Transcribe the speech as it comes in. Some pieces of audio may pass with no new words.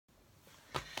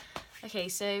Okay,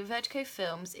 so Vertigo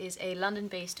Films is a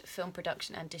London-based film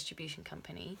production and distribution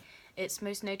company. Its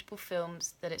most notable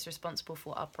films that it's responsible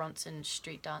for are Bronson,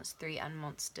 Street Dance 3 and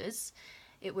Monsters.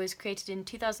 It was created in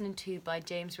 2002 by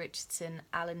James Richardson,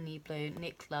 Alan Neblo,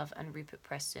 Nick Love and Rupert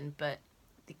Preston, but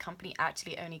the company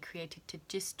actually only created to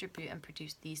distribute and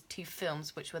produce these two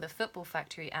films, which were The Football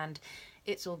Factory and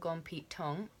It's All Gone Pete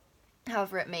Tong.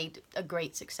 However, it made a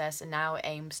great success and now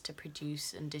aims to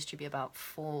produce and distribute about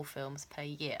 4 films per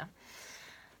year.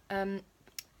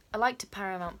 Alike to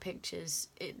Paramount Pictures,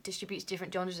 it distributes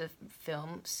different genres of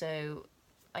film, so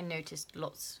I noticed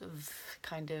lots of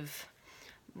kind of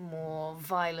more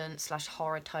violent /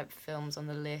 horror type films on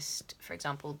the list. For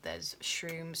example, there's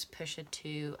Shrooms, Pusher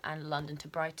 2 and London to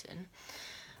Brighton.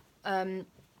 And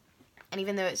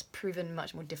even though it's proven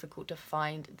much more difficult to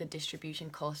find the distribution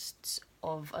costs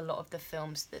of a lot of the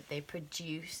films that they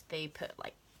produce, they put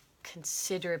like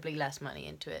considerably less money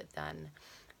into it than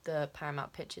the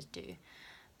Paramount Pictures do.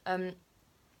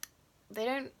 They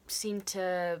don't seem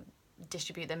to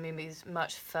distribute their movies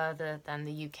much further than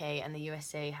the UK and the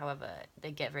USA. However,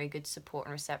 they get very good support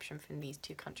and reception from these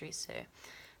two countries, so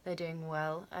they're doing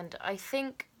well. And I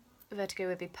think Vertigo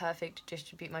would be perfect to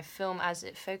distribute my film, as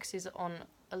it focuses on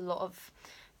a lot of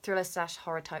thriller /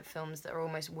 horror type films that are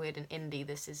almost weird and indie.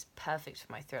 This is perfect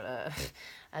for my thriller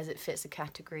as it fits the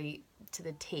category to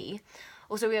the T.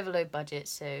 Also, we have a low budget,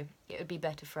 so it would be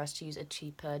better for us to use a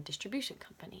cheaper distribution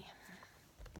company.